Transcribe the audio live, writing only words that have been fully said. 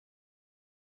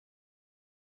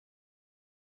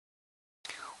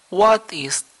What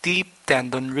is deep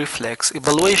tendon reflex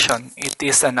evaluation? It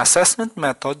is an assessment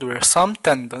method where some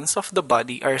tendons of the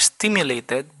body are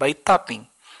stimulated by tapping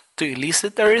to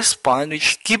elicit a response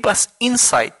which gives us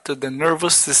insight to the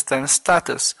nervous system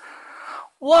status.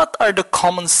 What are the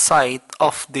common sites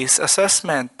of this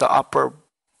assessment? The upper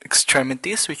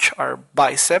extremities, which are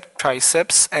biceps,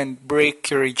 triceps, and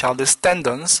brachioradialis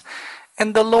tendons,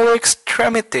 and the lower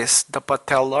extremities, the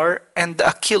patellar and the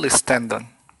Achilles tendon.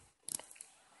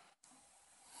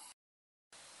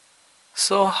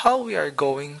 So how we are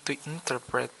going to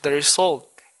interpret the result?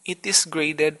 It is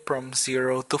graded from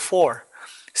 0 to 4.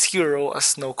 0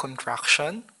 as no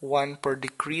contraction, 1 for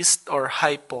decreased or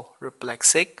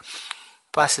hyporeflexic,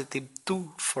 positive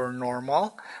 2 for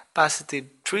normal, positive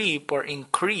 3 for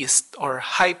increased or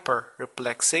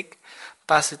hyperreflexic,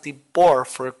 positive 4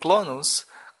 for clonus.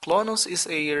 Clonus is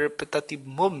a repetitive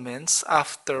movements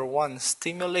after one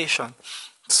stimulation.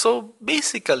 So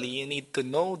basically, you need to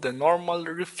know the normal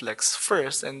reflex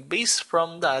first, and based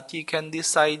from that, you can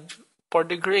decide for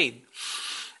the grade.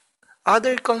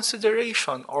 Other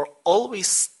consideration or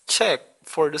always check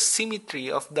for the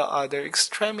symmetry of the other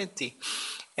extremity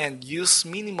and use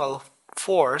minimal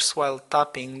force while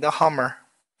tapping the hammer.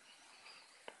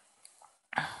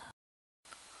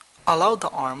 Allow the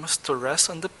arms to rest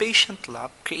on the patient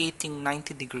lap, creating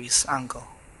 90 degrees angle.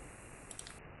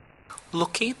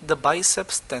 Locate the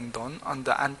biceps tendon on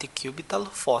the antecubital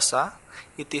fossa.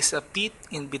 It is a pit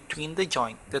in between the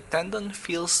joint. The tendon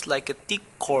feels like a thick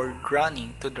cord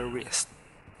running to the wrist.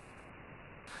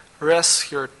 Rest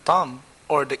your thumb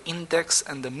or the index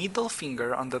and the middle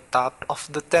finger on the top of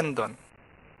the tendon.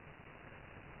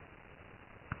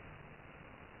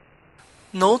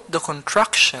 Note the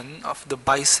contraction of the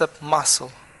bicep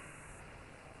muscle.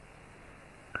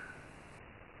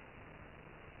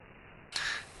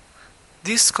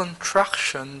 This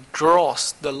contraction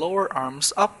draws the lower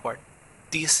arms upward.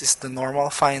 This is the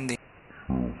normal finding.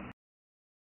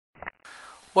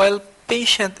 While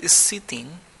patient is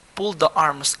sitting, pull the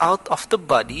arms out of the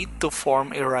body to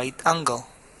form a right angle.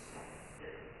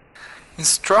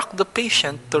 Instruct the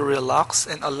patient to relax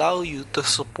and allow you to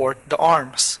support the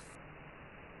arms.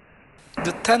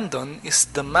 The tendon is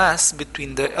the mass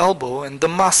between the elbow and the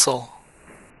muscle.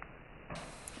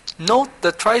 Note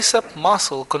the tricep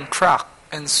muscle contract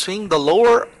and swing the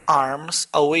lower arms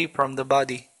away from the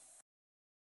body.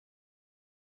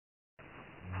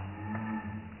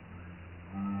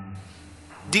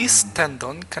 This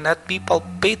tendon cannot be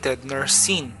palpated nor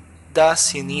seen,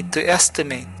 thus you need to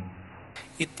estimate.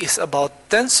 It is about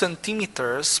 10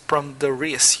 centimeters from the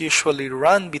wrist, usually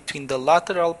run between the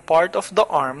lateral part of the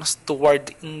arms toward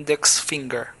the index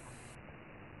finger.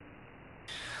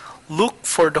 Look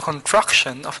for the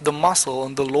contraction of the muscle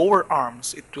on the lower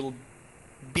arms. It will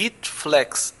beat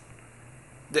flex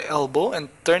the elbow and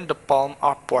turn the palm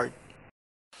upward.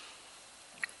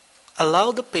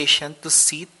 Allow the patient to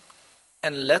sit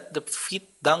and let the feet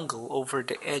dangle over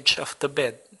the edge of the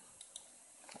bed.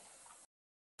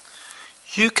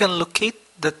 You can locate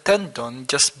the tendon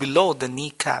just below the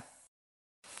kneecap,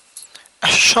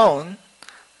 as shown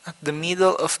at the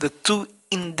middle of the two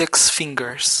index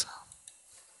fingers.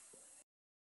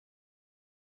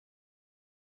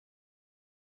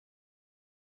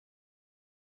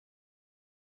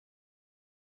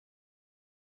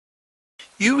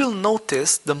 You will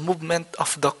notice the movement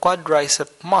of the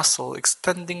quadricep muscle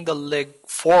extending the leg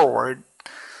forward.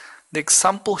 The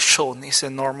example shown is a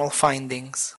normal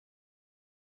findings.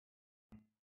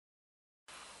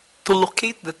 To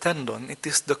locate the tendon, it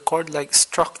is the cord-like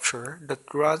structure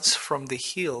that runs from the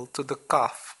heel to the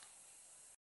calf.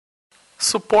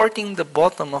 Supporting the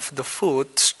bottom of the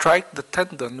foot, strike the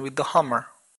tendon with the hammer.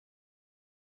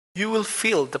 You will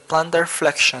feel the plantar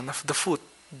flexion of the foot,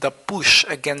 the push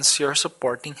against your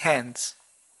supporting hands.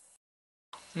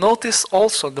 Notice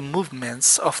also the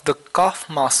movements of the calf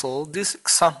muscle. This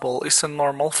example is a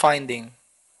normal finding.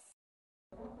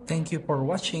 Thank you for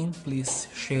watching. Please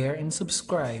share and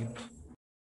subscribe.